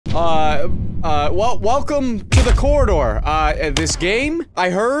Well, welcome to the corridor. This game, I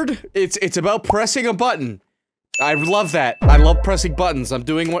heard, it's about pressing a button. I love that. I love pressing buttons. I'm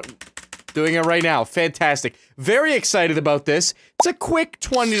doing it right now. Fantastic. Very excited about this. It's a quick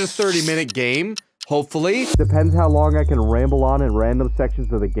 20 to 30 minute game, hopefully. Depends how long I can ramble on in random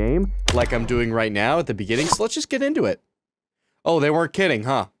sections of the game, like I'm doing right now at the beginning, so let's just get into it. Oh, they weren't kidding,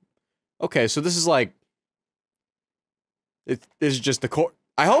 huh? Okay, so this is like... This is just the core...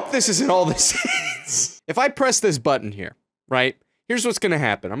 I hope this isn't all this is. If I press this button here, right? Here's what's gonna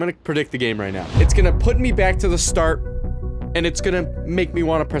happen. I'm gonna predict the game right now. It's gonna put me back to the start, and it's gonna make me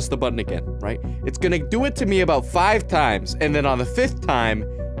want to press the button again, right? It's gonna do it to me about 5 times, and then on the 5th time,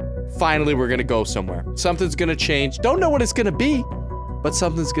 finally we're gonna go somewhere. Something's gonna change. Don't know what it's gonna be, but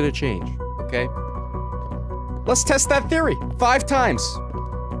something's gonna change, okay? Let's test that theory. 5 times.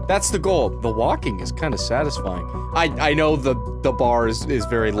 That's the goal. The walking is kind of satisfying. I know the bar is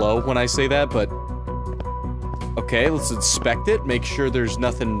very low when I say that, but... Okay, let's inspect it, make sure there's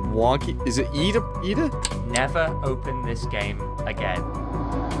nothing wonky. Is it Ida? Never open this game again.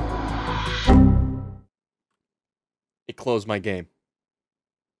 It closed my game.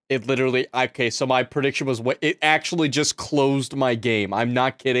 It literally... Okay, so my prediction was what... It actually just closed my game. I'm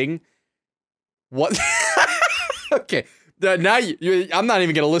not kidding. What? Okay. Now I'm not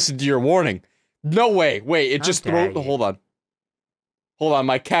even gonna listen to your warning. No way. Wait, it just threw. Hold on. Hold on,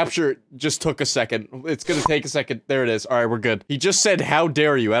 my capture just took a second. It's gonna take a second. There it is. Alright, we're good. He just said, how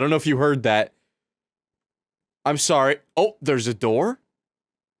dare you? I don't know if you heard that. I'm sorry. Oh, there's a door?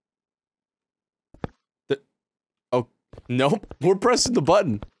 Oh, nope. We're pressing the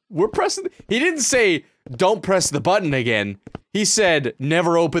button. We're pressing. He didn't say, don't press the button again. He said,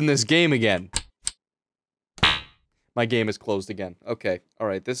 never open this game again. My game is closed again. Okay.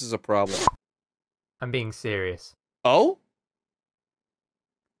 Alright, this is a problem. I'm being serious. Oh?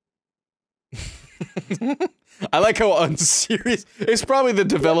 I like how unserious. It's probably the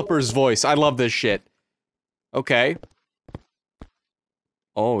developer's voice. I love this shit. Okay.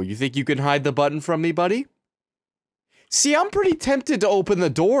 Oh, you think you can hide the button from me, buddy? See, I'm pretty tempted to open the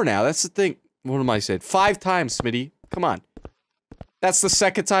door now. That's the thing. What am I saying? 5 times, Smitty. Come on. That's the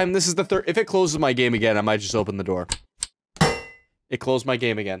 2nd time. This is the 3rd. If it closes my game again, I might just open the door. It closed my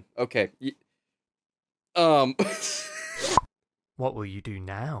game again. Okay. What will you do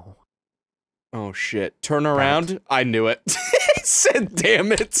now? Oh shit. Turn around? I knew it. It said,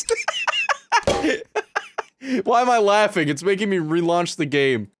 damn it. Why am I laughing? It's making me relaunch the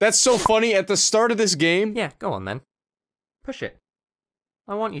game. That's so funny. At the start of this game... Yeah, go on then. Push it.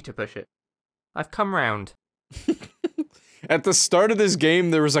 I want you to push it. I've come round. At the start of this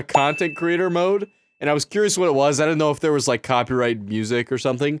game, there was a content creator mode, and I was curious what it was. I didn't know if there was, like, copyright music or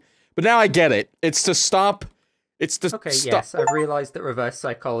something. But now I get it. It's to stop... It's to Okay, yes, I've realized that reverse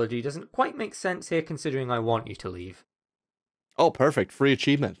psychology doesn't quite make sense here, considering I want you to leave. Oh, perfect. Free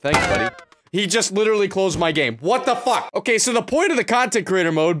achievement. Thanks, buddy. He just literally closed my game. What the fuck? Okay, so the point of the content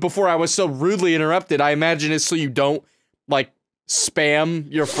creator mode, before I was so rudely interrupted, I imagine is so you don't, like, spam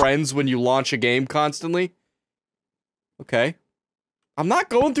your friends when you launch a game constantly. Okay. I'm not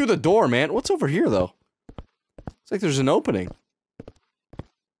going through the door, man. What's over here, though? It's like there's an opening.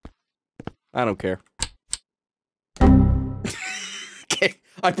 I don't care. Okay,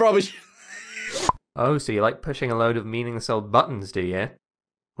 I probably should. Oh, so you like pushing a load of meaningless old buttons, do you?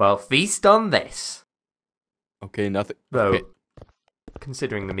 Well, feast on this. Okay, nothing. Though, okay.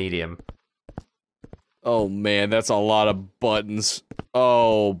 Considering the medium. Oh man, that's a lot of buttons.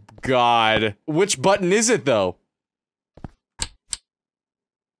 Oh god. Which button is it, though?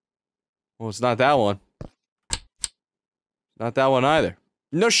 Well, it's not that one. Not that one either.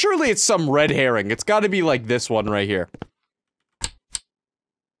 No, surely it's some red herring. It's gotta be like this one right here.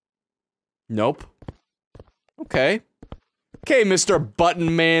 Nope. Okay. Okay, Mr.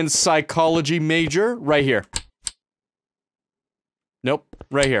 Button Man Psychology Major. Right here. Nope.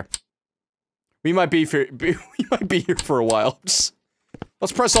 Right here. We might be here for a while.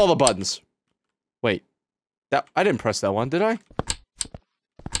 Let's press all the buttons. Wait. I didn't press that one, did I?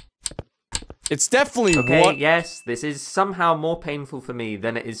 It's definitely okay, one. Yes, this is somehow more painful for me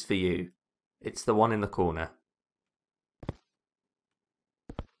than it is for you. It's the one in the corner.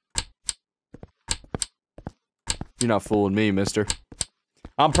 You're not fooling me, mister.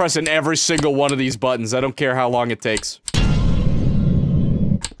 I'm pressing every single one of these buttons. I don't care how long it takes.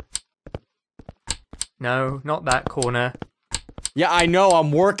 No, not that corner. Yeah, I know.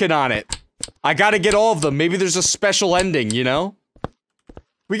 I'm working on it. I gotta get all of them. Maybe there's a special ending, you know?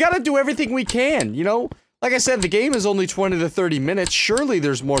 We gotta do everything we can, you know? Like I said, the game is only 20 to 30 minutes. Surely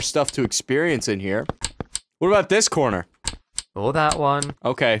there's more stuff to experience in here. What about this corner? Or that one.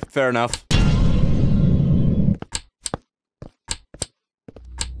 Okay, fair enough.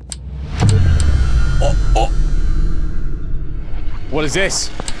 Oh. What is this?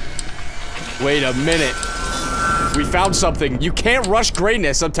 Wait a minute. We found something. You can't rush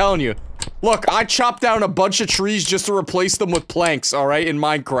greatness, I'm telling you. Look, I chopped down a bunch of trees just to replace them with planks, alright, in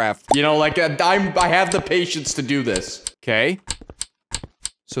Minecraft. You know, like, I have the patience to do this. Okay.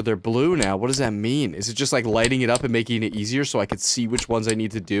 So they're blue now. What does that mean? Is it just like lighting it up and making it easier so I can see which ones I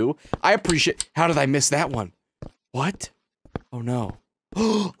need to do? I appreciate- How did I miss that one? What? Oh no.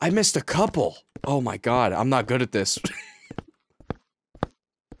 I missed a couple. Oh my god, I'm not good at this.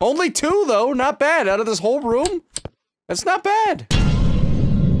 Only 2 though, not bad. Out of this whole room? That's not bad.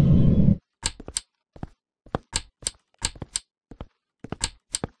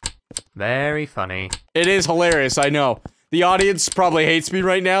 Very funny. It is hilarious, I know. The audience probably hates me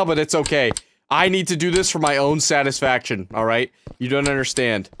right now, but it's okay. I need to do this for my own satisfaction, alright? You don't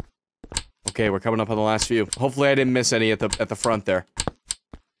understand. Okay, we're coming up on the last few. Hopefully I didn't miss any at the front there.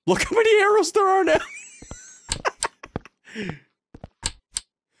 Look how many arrows there are now!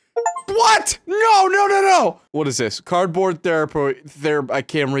 What? No! What is this? Cardboard therapy. I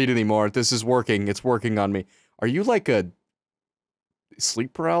can't read anymore. This is working. It's working on me. Are you like a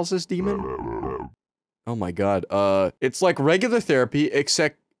sleep paralysis demon? Oh my god. It's like regular therapy,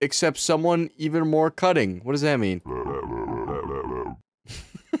 except someone even more cutting. What does that mean?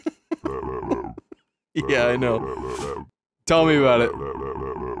 Yeah, I know. Tell me about it.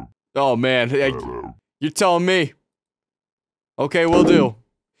 Oh man, you're telling me. Okay, will do.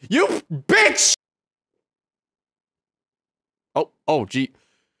 You bitch! Oh, gee.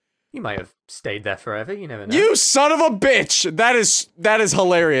 You might have stayed there forever, you never know. You son of a bitch! That is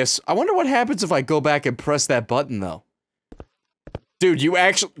hilarious. I wonder what happens if I go back and press that button, though. Dude,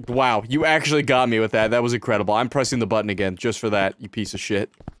 wow, you actually got me with that. That was incredible. I'm pressing the button again, just for that, you piece of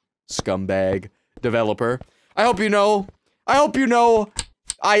shit. Scumbag. Developer. I hope you know, what do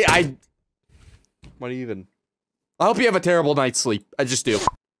you even? I hope you have a terrible night's sleep. I just do.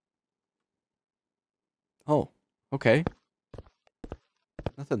 Oh, okay.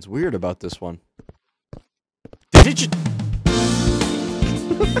 Nothing's weird about this one. Did you?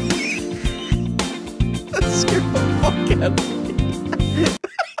 That scared the fuck out of me.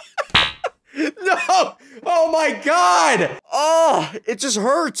 No! Oh my god! Oh, it just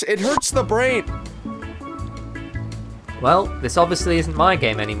hurts. It hurts the brain. Well, this obviously isn't my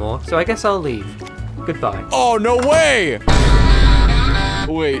game anymore, so I guess I'll leave. Goodbye. Oh, no way!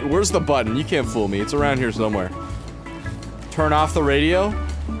 Wait, where's the button? You can't fool me. It's around here somewhere. Turn off the radio?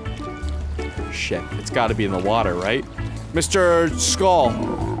 Shit, it's gotta be in the water, right? Mr. Skull.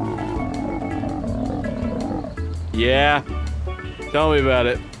 Yeah. Tell me about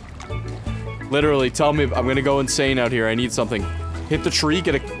it. Literally, tell me. I'm gonna go insane out here. I need something. Hit the tree,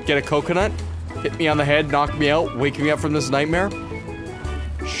 get a coconut, hit me on the head, knock me out, wake me up from this nightmare.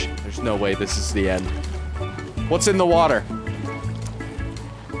 Shit, there's no way this is the end. What's in the water?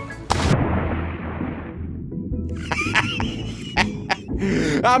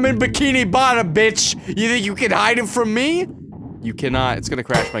 I'm in Bikini Bottom, bitch! You think you can hide it from me? You cannot. It's gonna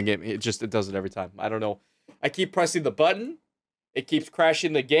crash my game. It does it every time. I don't know. I keep pressing the button. It keeps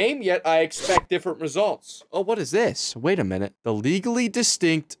crashing the game, yet I expect different results. Oh, what is this? Wait a minute. The legally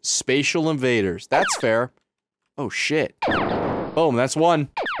distinct spatial invaders. That's fair. Oh, shit. Boom, that's one.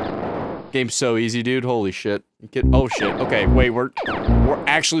 Game's so easy, dude. Holy shit. Oh, shit. Okay, wait, we're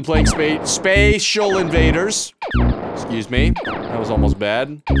actually playing spatial invaders. Excuse me. That was almost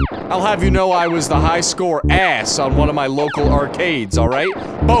bad. I'll have you know I was the high score ass on one of my local arcades, alright?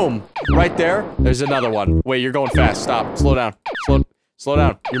 Boom! Right there. There's another one. Wait, you're going fast. Stop. Slow down. Slow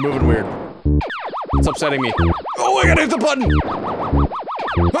down. You're moving weird. It's upsetting me. Oh, I gotta hit the button!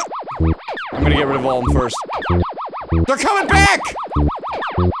 Huh. I'm gonna get rid of all of them first. They're coming back!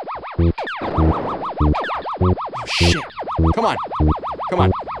 Oh, shit. Come on. Come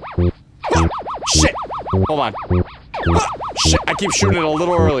on. Ah, shit! Hold on. Ah, shit, I keep shooting it a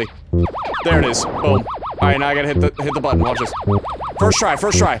little early. There it is. Boom. Alright, now I gotta hit the button. Watch this. First try,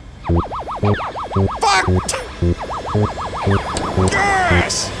 first try. Fuck!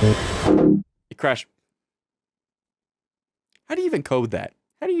 Yes! It crashed. How do you even code that?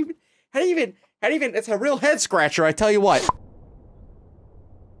 How do you even, it's a real head scratcher, I tell you what.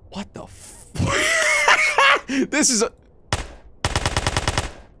 What the f- This is a-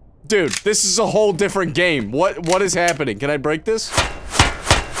 Dude, this is a whole different game. What is happening? Can I break this?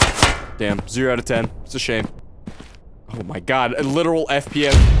 Damn, 0 out of 10. It's a shame. Oh my god, a literal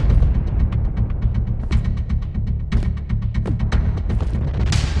FPS.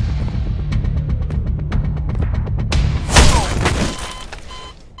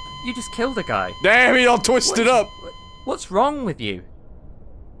 You just killed a guy. Damn, you don't twist it up. What's wrong with you?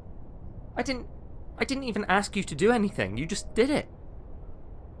 I didn't even ask you to do anything. You just did it.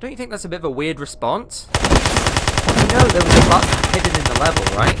 Don't you think that's a bit of a weird response? You know there was a button hidden in the level,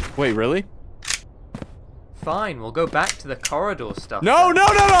 right? Wait, really? Fine, we'll go back to the corridor stuff. No, then. no,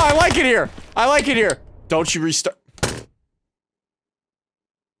 no, no! I like it here! I like it here! Don't you restart-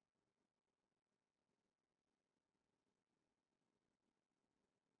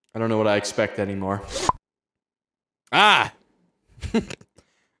 I don't know what I expect anymore. Ah!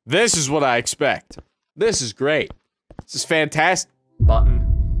 This is what I expect. This is great. This is fantastic.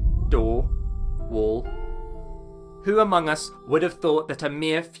 Button, door, wall. Who among us would have thought that a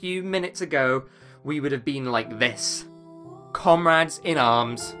mere few minutes ago we would have been like this? Comrades in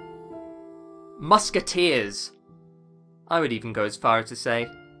arms. Musketeers. I would even go as far as to say,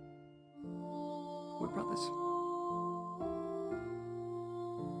 we're brothers.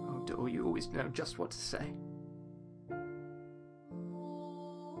 Oh, door, you always know just what to say.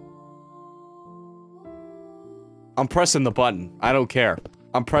 I'm pressing the button. I don't care.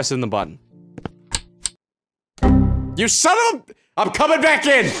 I'm pressing the button. You son of a- I'm coming back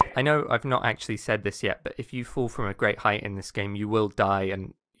in! I know I've not actually said this yet, but if you fall from a great height in this game, you will die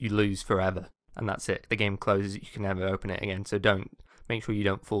and you lose forever. And that's it. The game closes, you can never open it again, so don't. Make sure you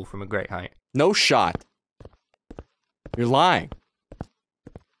don't fall from a great height. No shot. You're lying.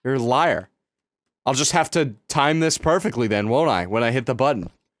 You're a liar. I'll just have to time this perfectly then, won't I? When I hit the button.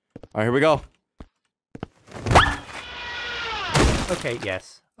 Alright, here we go. Okay,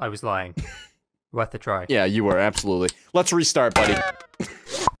 yes. I was lying. Worth a try. Yeah, you were, absolutely. Let's restart, buddy.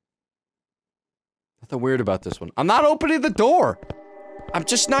 Nothing weird about this one. I'm not opening the door! I'm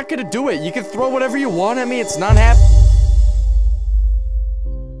just not gonna do it. You can throw whatever you want at me, it's not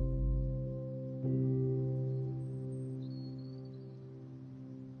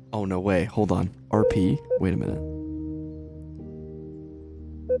Oh, no way. Hold on. RP? Wait a minute.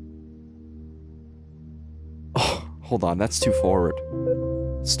 Oh, hold on. That's too forward.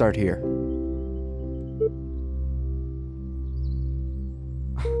 Start here.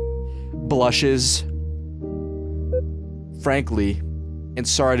 Blushes. Frankly, and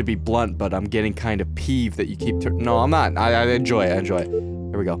sorry to be blunt, but I'm getting kind of peeved that you keep No, I'm not. I enjoy it. I enjoy it.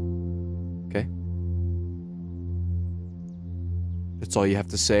 Here we go. Okay. That's all you have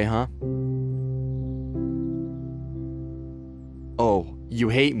to say, huh? Oh, you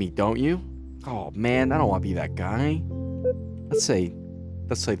hate me, don't you? Oh, man, I don't want to be that guy. Let's say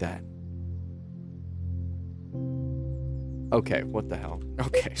that. Okay, what the hell?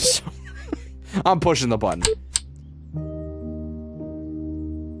 Okay, so I'm pushing the button.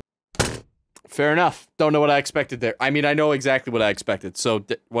 Fair enough. Don't know what I expected there. I mean, I know exactly what I expected, so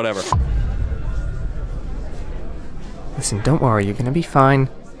whatever. Listen, don't worry, you're gonna be fine.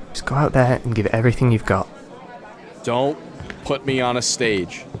 Just go out there and give it everything you've got. Don't put me on a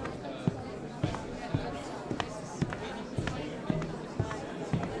stage.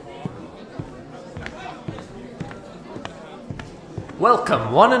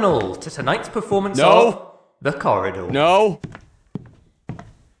 Welcome, one and all, to tonight's performance of The Corridor. No.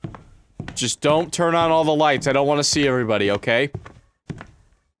 Just don't turn on all the lights. I don't want to see everybody, okay?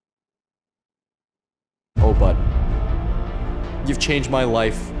 Oh, bud. You've changed my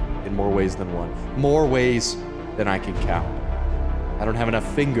life in more ways than one. More ways than I can count. I don't have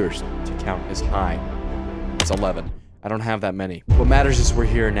enough fingers to count as high. It's 11. I don't have that many. What matters is we're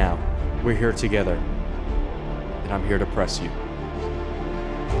here now. We're here together. And I'm here to press you.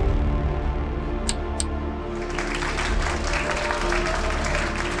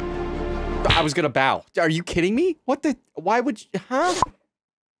 I was gonna bow. Are you kidding me? What the? Why would you? Huh?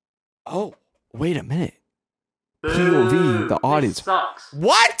 Oh, wait a minute. POV, the audience. Sucks.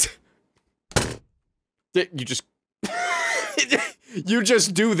 What? You just... you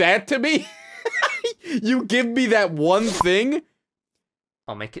just do that to me? You give me that one thing?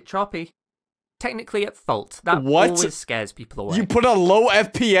 I'll make it choppy. Technically at fault. That What? always scares people away. You put a low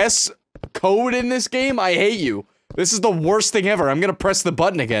FPS code in this game? I hate you. This is the worst thing ever. I'm gonna press the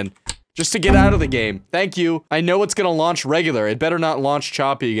button again. Just to get out of the game. Thank you. I know it's gonna launch regular. It better not launch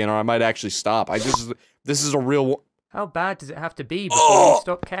choppy again or I might actually stop. This is a real... How bad does it have to be before you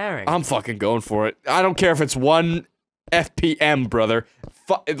stop caring? I'm fucking going for it. I don't care if it's 1 FPM, brother.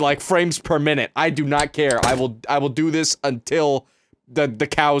 Like frames per minute. I do not care. I will do this until the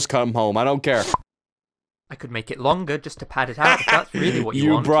cows come home. I don't care. I could make it longer just to pad it out if that's really what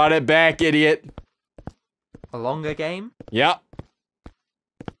you want. You brought it back, idiot. A longer game? Yep.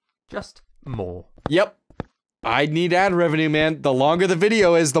 Just more. Yep. I need ad revenue, man. The longer the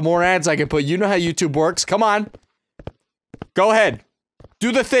video is, the more ads I can put. You know how YouTube works. Come on. Go ahead.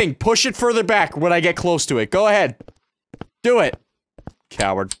 Do the thing. Push it further back when I get close to it. Go ahead. Do it.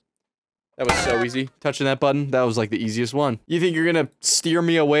 Coward. That was so easy. Touching that button, that was like the easiest one. You think you're gonna steer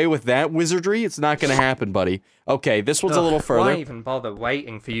me away with that wizardry? It's not gonna happen, buddy. Okay, this one's a little further. Why even bother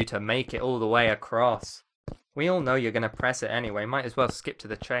waiting for you to make it all the way across? We all know you're gonna press it anyway. Might as well skip to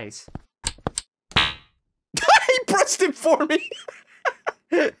the chase. He pressed it for me!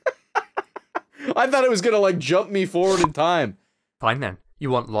 I thought it was gonna, like, jump me forward in time. Fine then. You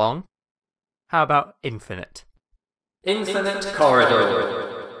want long? How about infinite? Infinite corridor.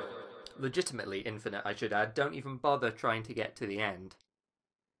 Legitimately infinite, I should add. Don't even bother trying to get to the end.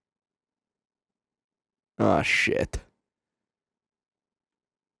 Oh, shit.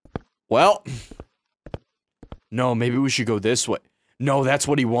 Well. No, maybe we should go this way. No, that's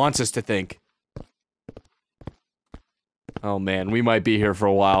what he wants us to think. Oh, man, we might be here for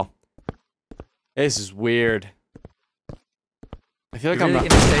a while. This is weird. I feel like You're I'm really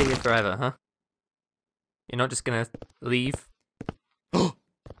not- gonna stay here forever, huh? You're not just gonna leave?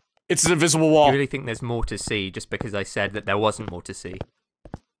 It's an invisible wall. You really think there's more to see just because I said that there wasn't more to see?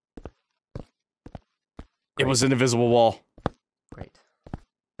 It was an invisible wall. Great.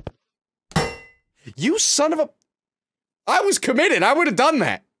 You son of a... I was committed. I would have done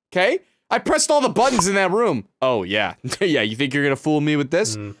that. Okay? I pressed all the buttons in that room. Oh, yeah. Yeah, you think you're gonna fool me with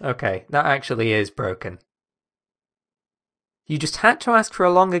this? Okay, that actually is broken. You just had to ask for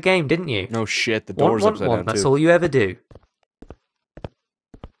a longer game, didn't you? No shit, the door's upside down, That's too. all you ever do.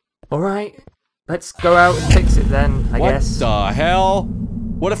 Alright, let's go out and fix it then, I guess. What the hell?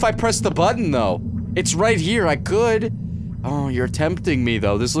 What if I press the button, though? It's right here, I could. Oh, you're tempting me,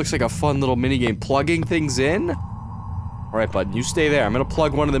 though. This looks like a fun little minigame. Plugging things in? Alright, button, you stay there. I'm gonna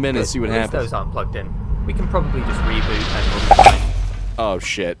plug one of them in and see what At least happens. those aren't plugged in. We can probably just reboot and we'll be fine. Oh,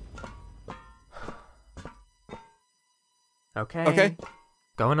 shit. Okay. Okay.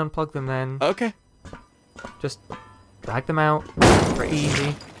 Go and unplug them then. Okay. Just drag them out. Pretty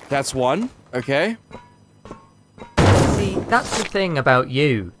easy. That's one. Okay. See, that's the thing about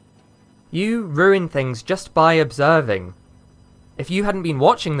you. You ruin things just by observing. If you hadn't been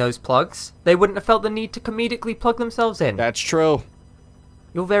watching those plugs, they wouldn't have felt the need to comedically plug themselves in. That's true.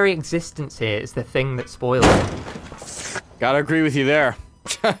 Your very existence here is the thing that spoils it. Gotta agree with you there.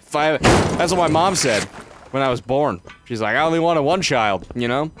 That's what my mom said when I was born. She's like, I only wanted one child, you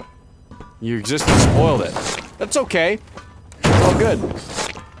know? Your existence spoiled it. That's okay. It's all good.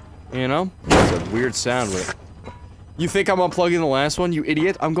 You know? It's a weird sound with it. You think I'm unplugging the last one, you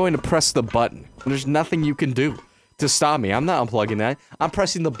idiot? I'm going to press the button. There's nothing you can do to stop me. I'm not unplugging that. I'm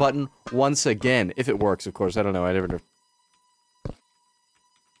pressing the button once again. If it works, of course. I don't know. I never know.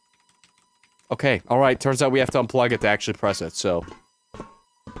 Okay, alright. Turns out we have to unplug it to actually press it, so...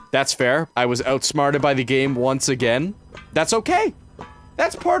 That's fair. I was outsmarted by the game once again. That's okay.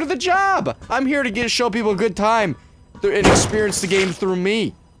 That's part of the job. I'm here to show people a good time and experience the game through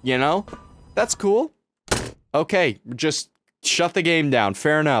me, you know? That's cool. Okay, just shut the game down.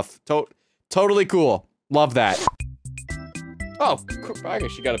 Fair enough. Totally cool. Love that. Oh, I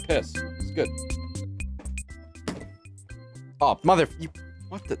guess you got a piss. It's good. Oh,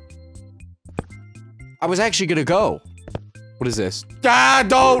 what the? I was actually gonna go. What is this? Ah,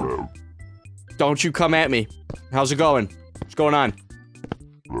 don't you come at me. How's it going? What's going on?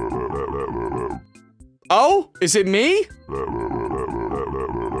 Oh, is it me?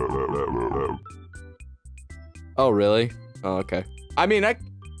 Oh, really? Oh, okay. I mean,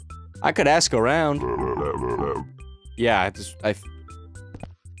 I could ask around. Yeah,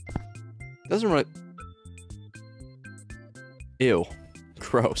 doesn't really... Ew.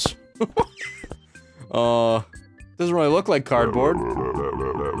 Gross. Doesn't really look like cardboard.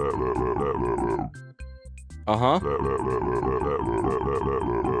 Uh-huh.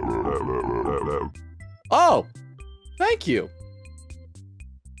 Oh! Thank you.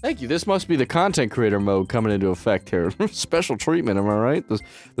 Thank you. This must be the content creator mode coming into effect here. Special treatment, am I right?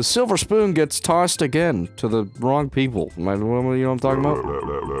 The silver spoon gets tossed again to the wrong people. You know what I'm talking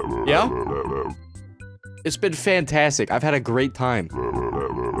about? Yeah? It's been fantastic. I've had a great time.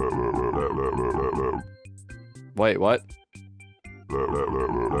 Wait, what?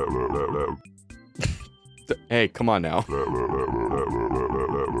 Hey, come on now.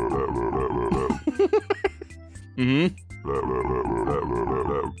 Mm-hmm.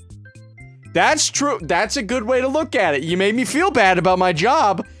 That's true. That's a good way to look at it. You made me feel bad about my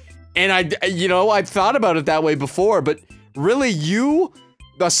job. And I've thought about it that way before, but really you,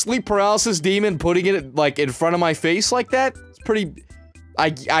 the sleep paralysis demon, putting it, like, in front of my face like that, it's pretty...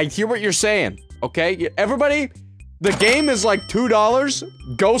 I hear what you're saying, okay? Everybody, the game is like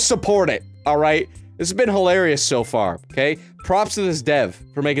 $2. Go support it, alright? This has been hilarious so far, okay? Props to this dev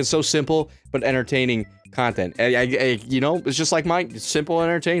for making so simple but entertaining content. You know, it's just like mine. It's simple and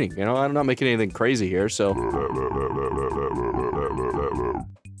entertaining. You know, I'm not making anything crazy here, so.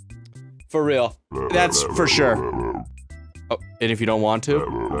 For real. That's for sure. Oh, and if you don't want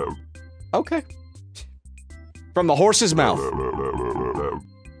to? Okay. From the horse's mouth.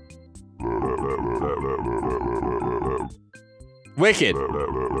 Wicked.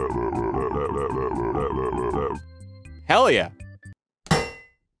 Hell yeah.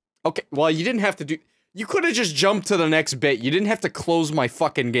 Okay, well, you didn't have to do- You could have just jumped to the next bit. You didn't have to close my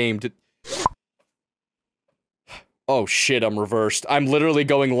fucking game to- Oh shit, I'm reversed. I'm literally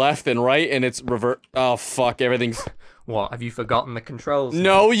going left and right, and it's oh fuck, everything's- What, have you forgotten the controls?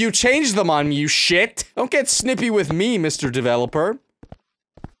 No, you changed them on me, you shit! Don't get snippy with me, Mr. Developer.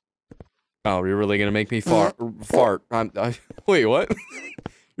 Oh, you're really gonna make me fart? Wait, what?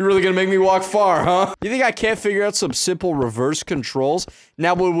 You're really gonna make me walk far, huh? You think I can't figure out some simple reverse controls?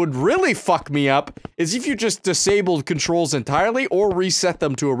 Now, what would really fuck me up is if you just disabled controls entirely or reset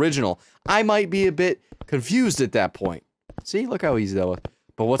them to original. I might be a bit confused at that point. See, look how easy that was.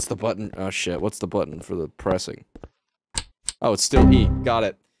 But what's the button? Oh shit, what's the button for the pressing? Oh, it's still E. Got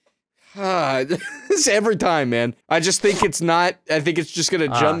it. This every time, man. I just think it's not. I think it's just gonna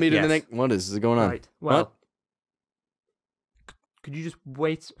jump me to the next. What is going on? Right. Well, what? Could you just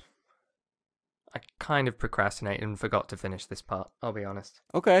wait? I kind of procrastinated and forgot to finish this part, I'll be honest.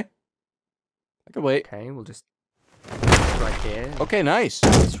 Okay. I can wait. Okay, we'll just... right here. Okay, nice.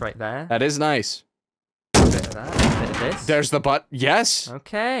 This right there. That is nice. A bit of that, a bit of this. There's the butt. Yes.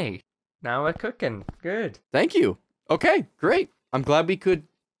 Okay. Now we're cooking. Good. Thank you. Okay, great. I'm glad we could...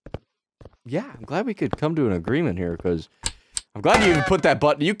 Yeah, I'm glad we could come to an agreement here, because... I'm glad you even put that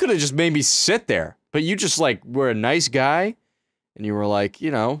button. You could have just made me sit there. But you just, like, were a nice guy. And you were like,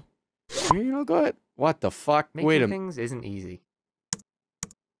 you know, go ahead. What the fuck? Making wait a minute. things isn't easy.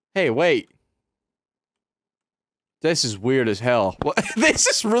 Hey, wait. This is weird as hell. What? This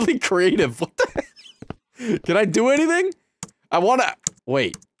is really creative. What the heck? Can I do anything? I wanna...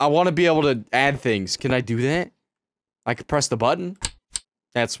 Wait. I wanna be able to add things. Can I do that? I could press the button.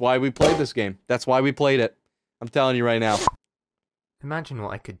 That's why we played this game. That's why we played it. I'm telling you right now. Imagine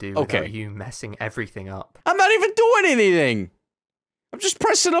what I could do without you messing everything up. I'm not even doing anything! I'm just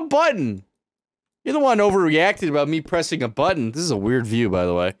pressing a button. You're the one overreacted about me pressing a button. This is a weird view, by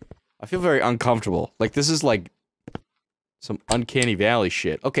the way. I feel very uncomfortable. Like, this is like... some uncanny valley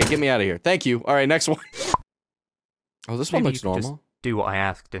shit. Okay, get me out of here. Thank you. Alright, next one. Oh, this one looks normal. Just do what I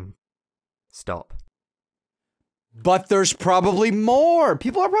asked and... stop. But there's probably more!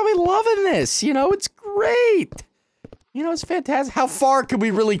 People are probably loving this! You know, it's great! You know, it's fantastic. How far can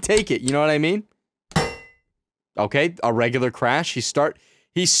we really take it? You know what I mean? Okay, a regular crash. He's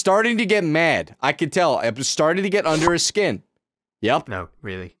starting to get mad. I can tell. I'm starting to get under his skin. Yep. No,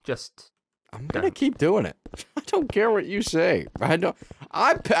 really. Just... I'm gonna keep doing it. I don't care what you say.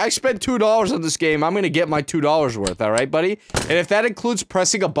 I spent $2 on this game. I'm gonna get my $2 worth, alright, buddy? And if that includes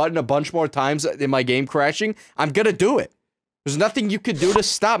pressing a button a bunch more times in my game crashing, I'm gonna do it. There's nothing you could do to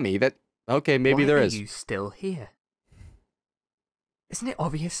stop me. Okay, maybe there is. Why are you still here? Isn't it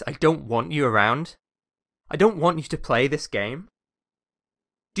obvious I don't want you around? I don't want you to play this game.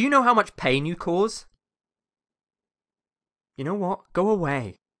 Do you know how much pain you cause? You know what? Go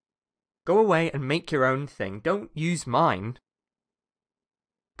away. Go away and make your own thing. Don't use mine.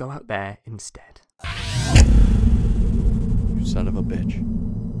 Go out there instead. You son of a bitch.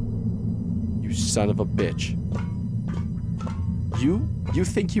 You son of a bitch. You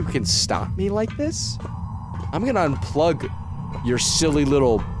think you can stop me like this? I'm gonna unplug your silly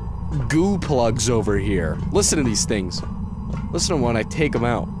little goo plugs over here. Listen to these things. Listen to when I take them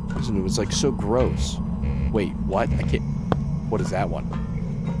out. Listen to it. It's like so gross. Wait, what? I can't... What is that one?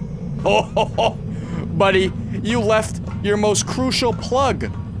 Oh, buddy, you left your most crucial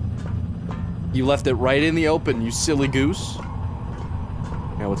plug. You left it right in the open, you silly goose.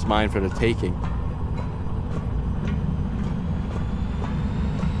 Now it's mine for the taking.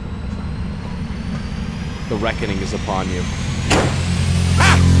 The reckoning is upon you.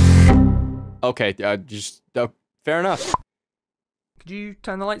 Ah! Okay, fair enough. Could you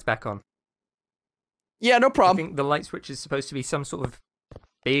turn the lights back on? Yeah, no I problem. think the light switch is supposed to be some sort of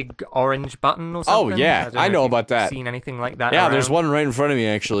big orange button or something. Oh, yeah, I know about that. Seen anything like that? Yeah, around? there's one right in front of me,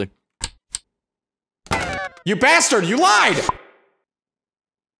 actually. You bastard! You lied!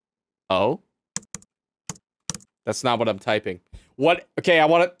 Oh? That's not what I'm typing. What? Okay,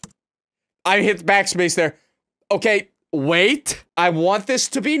 I hit backspace there. Okay, wait. I want this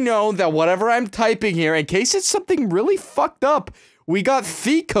to be known that whatever I'm typing here, in case it's something really fucked up, we got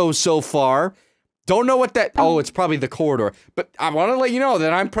Fico so far. Don't know what that- oh, it's probably the corridor. But I want to let you know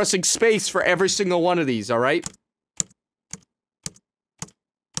that I'm pressing space for every single one of these, alright?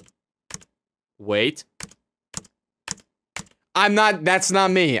 Wait. I'm not- that's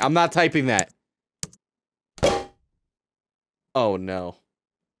not me. I'm not typing that. Oh no.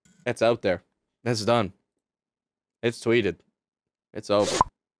 That's out there. That's done. It's tweeted. It's over.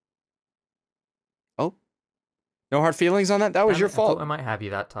 Oh. No hard feelings on that? That was your fault. I thought I might have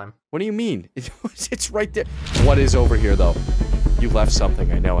you that time. What do you mean? It's right there. What is over here, though? You left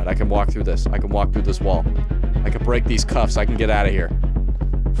something. I know it. I can walk through this. I can walk through this wall. I can break these cuffs. I can get out of here.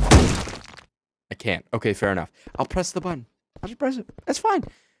 I can't. Okay, fair enough. I'll press the button. I'll just press it. That's fine.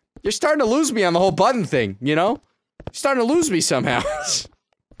 You're starting to lose me on the whole button thing, you know? You're starting to lose me somehow.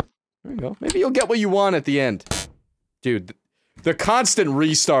 There you go. Maybe you'll get what you want at the end. Dude, the constant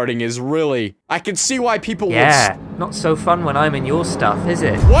restarting is really... I can see why people would... Yeah, not so fun when I'm in your stuff, is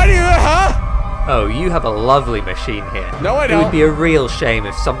it? What do you... huh? Oh, you have a lovely machine here. No, I It don't. would be a real shame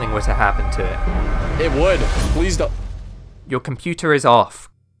if something were to happen to it. It would. Please don't... Your computer is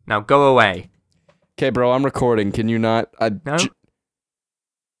off. Now go away. Okay, bro, I'm recording. Can you not... No?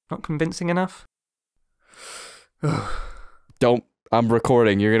 Not convincing enough? Don't... I'm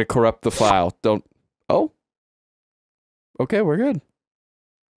recording. You're gonna corrupt the file. Don't... Oh? Okay, we're good.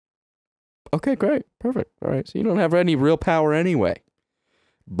 Okay, great. Perfect. Alright, so you don't have any real power anyway.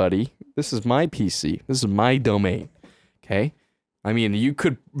 Buddy, this is my PC. This is my domain. Okay? I mean, you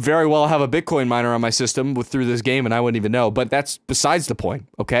could very well have a Bitcoin miner on my system through this game and I wouldn't even know, but that's besides the point,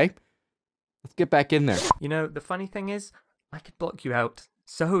 okay? Let's get back in there. You know, the funny thing is, I could block you out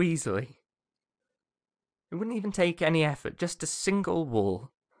so easily. It wouldn't even take any effort, just a single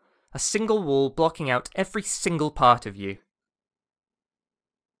wall. A single wall blocking out every single part of you.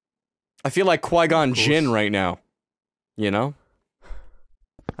 I feel like Qui-Gon Jinn right now. You know?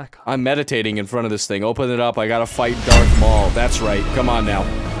 I can't. I'm meditating in front of this thing. Open it up, I gotta fight Darth Maul. That's right, come on now.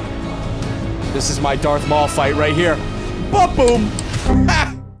 This is my Darth Maul fight right here. Ba-boom!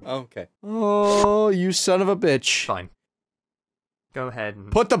 Ha! Okay. Oh, you son of a bitch. Fine. Go ahead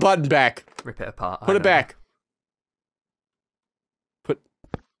and Put the button back. rip it apart. Put it back.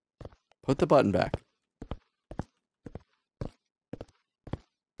 Put the button back.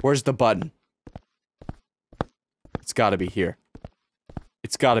 Where's the button? It's gotta be here.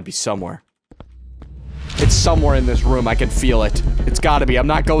 It's gotta be somewhere. It's somewhere in this room, I can feel it. It's gotta be, I'm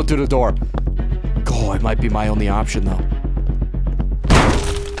not going through the door. Oh, it might be my only option though.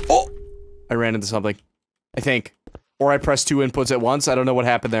 Oh! I ran into something. I think. Or I pressed two inputs at once, I don't know what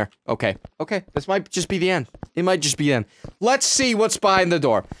happened there. Okay. Okay, this might just be the end. It might just be the end. Let's see what's behind the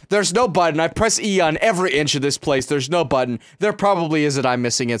door. There's no button, I press E on every inch of this place, there's no button. There probably is it, I'm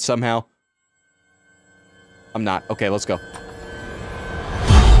missing it somehow. I'm not. Okay, let's go.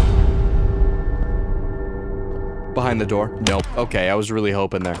 Behind the door? Nope. Okay, I was really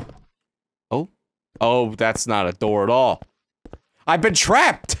hoping there. Oh? Oh, that's not a door at all. I've been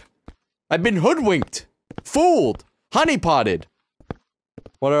trapped! I've been hoodwinked! Fooled! Honeypotted!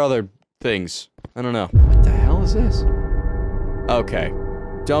 What are other things? I don't know. What the hell is this? Okay.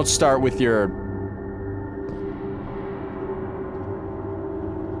 Don't start with your...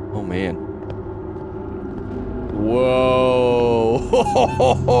 Oh, man. Whoa!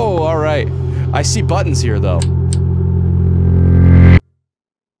 Alright. I see buttons here, though.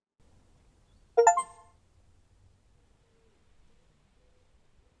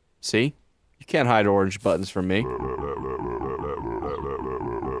 See? You can't hide orange buttons from me.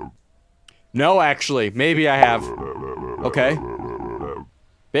 No, actually. Maybe I have. Okay.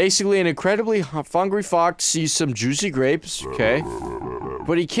 Basically, an incredibly hungry fox sees some juicy grapes. Okay.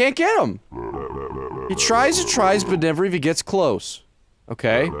 But he can't get them. He tries and tries, but never even gets close.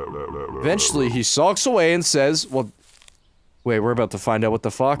 Okay. Eventually, he sulks away and says, well... Wait, we're about to find out what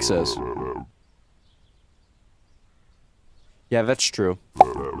the fox says. Yeah, that's true.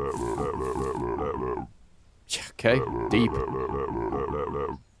 Okay, deep.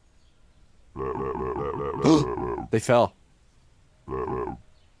 They fell.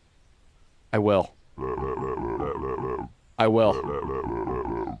 I will. I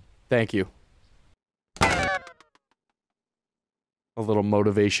will. Thank you. A little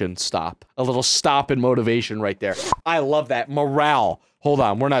motivation stop. A little stop and motivation right there. I love that. Morale. Hold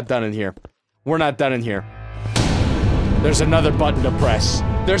on, we're not done in here. We're not done in here. There's another button to press.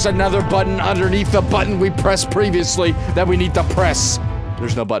 There's another button underneath the button we pressed previously that we need to press.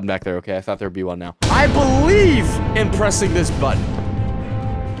 There's no button back there, okay? I thought there'd be one now. I believe in pressing this button.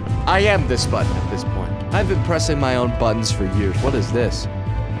 I am this button at this point. I've been pressing my own buttons for years. What is this?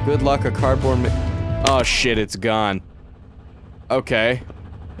 Good luck, a cardboard oh shit, it's gone. Okay.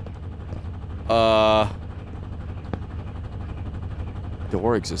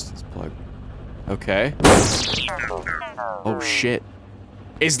 Door existence plug. Okay. Oh, shit.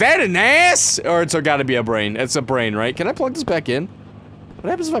 Is that an ass? Or it's gotta be a brain. It's a brain, right? Can I plug this back in? What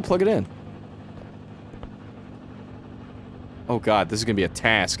happens if I plug it in? Oh god, this is gonna be a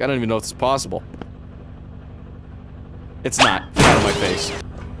task. I don't even know if it's possible. It's not. Get out of my face.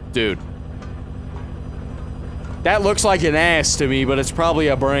 Dude. That looks like an ass to me, but it's probably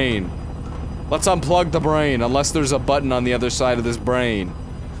a brain. Let's unplug the brain, unless there's a button on the other side of this brain.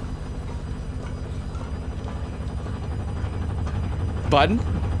 Button?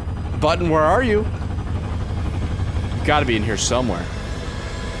 Button, where are you? You gotta be in here somewhere.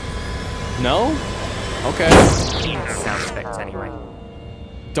 No? Okay. Sound effects anyway.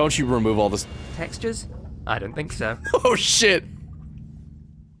 Don't you remove all this- Textures? I don't think so. Oh shit!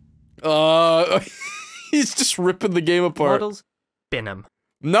 He's just ripping the game apart. Models? Bin 'em.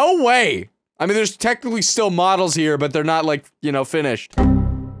 No way! I mean, there's technically still models here, but they're not, like, you know, finished.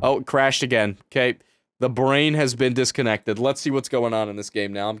 Oh, it crashed again. Okay. The brain has been disconnected. Let's see what's going on in this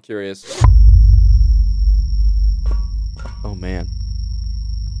game now. I'm curious. Oh, man.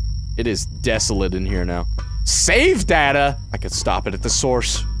 It is desolate in here now. Save data! I could stop it at the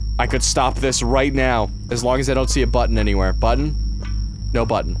source. I could stop this right now, as long as I don't see a button anywhere. Button? No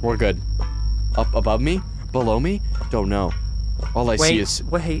button. We're good. Up above me? Below me? Don't know. All I see is-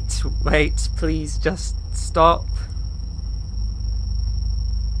 Wait, please just stop.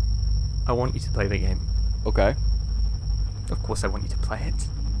 I want you to play the game. Okay. Of course I want you to play it.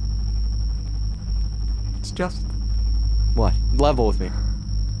 It's just... What? Level with me.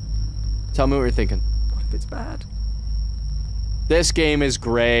 Tell me what you're thinking. What if it's bad? This game is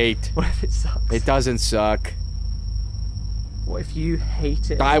great. What if it sucks? It doesn't suck. What if you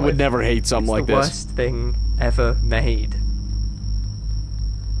hate it? I What would if never hate something like it's the this. worst thing ever made?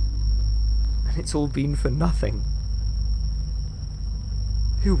 And it's all been for nothing.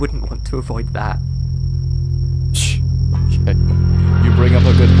 Who wouldn't want to avoid that? Okay. You bring up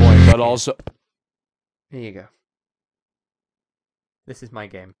a good point, but also... Here you go. This is my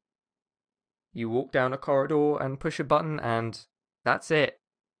game. You walk down a corridor and push a button and that's it.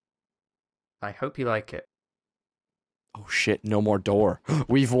 I hope you like it. Oh shit, no more door.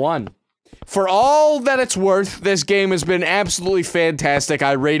 We've won. For all that it's worth, this game has been absolutely fantastic.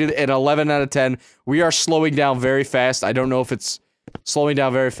 I rated it an 11 out of 10. We are slowing down very fast. I don't know if it's... Slowing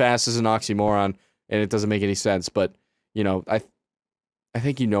down very fast is an oxymoron, and it doesn't make any sense, but, you know, I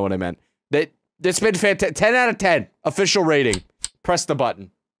think you know what I meant. It's been fantastic. 10 out of 10. Official rating. Press the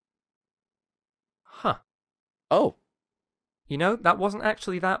button. Huh. Oh. You know, that wasn't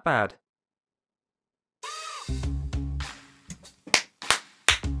actually that bad.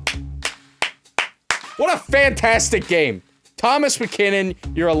 What a fantastic game. Thomas McKinnon,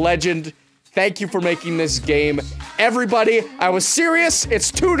 you're a legend. Thank you for making this game. Everybody, I was serious.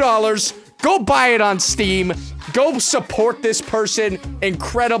 It's $2. Go buy it on Steam. Go support this person.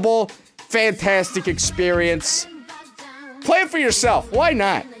 Incredible, fantastic experience. Play it for yourself. Why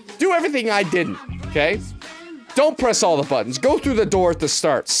not? Do everything I didn't, okay? Don't press all the buttons. Go through the door at the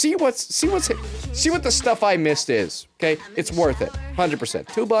start. See what the stuff I missed is, okay? It's worth it. 100%.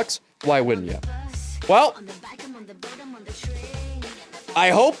 $2? Why wouldn't you? Well,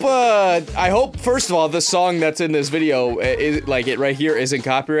 I hope, first of all, the song that's in this video, is, like, it right here isn't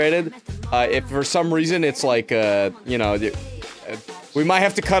copyrighted. If for some reason it's like, you know, we might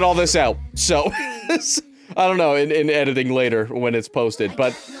have to cut all this out. So, I don't know, in editing later when it's posted.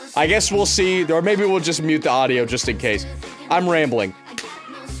 But I guess we'll see, or maybe we'll just mute the audio just in case. I'm rambling.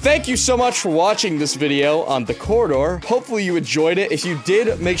 Thank you so much for watching this video on The Corridor. Hopefully you enjoyed it. If you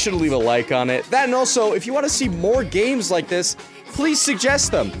did, make sure to leave a like on it. That and also, if you want to see more games like this, please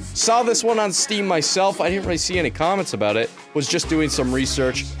suggest them. Saw this one on Steam myself. I didn't really see any comments about it. Was just doing some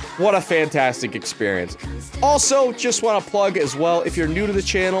research. What a fantastic experience. Also, just want to plug as well, if you're new to the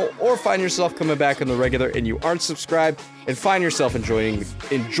channel or find yourself coming back on the regular and you aren't subscribed and find yourself enjoying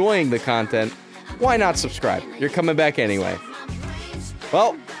the content, why not subscribe? You're coming back anyway.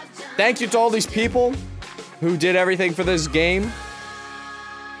 Well, thank you to all these people who did everything for this game.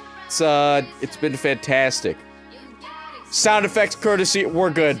 It's been fantastic. Sound effects courtesy,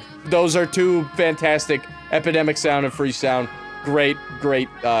 we're good. Those are two fantastic, Epidemic Sound and Free Sound. Great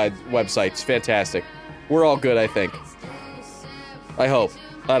websites. Fantastic. We're all good, I think. I hope.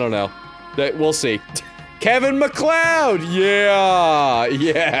 I don't know. We'll see. Kevin MacLeod! Yeah!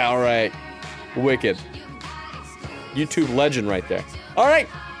 Yeah, alright. Wicked. YouTube legend right there. Alright.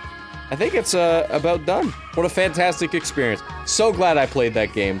 I think it's about done. What a fantastic experience. So glad I played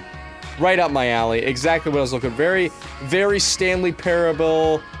that game. Right up my alley. Exactly what I was looking for. Very, very Stanley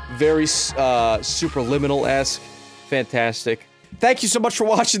Parable. Very, superliminal-esque. Fantastic. Thank you so much for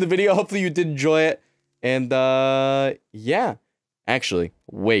watching the video. Hopefully you did enjoy it. And, yeah. Actually,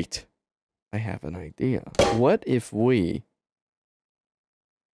 wait. I have an idea. What if we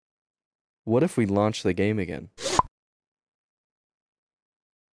launch the game again?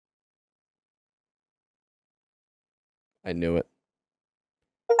 I knew it.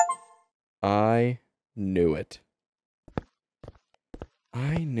 I knew it.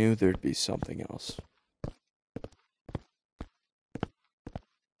 I knew there'd be something else.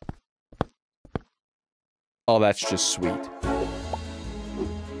 Oh, that's just sweet.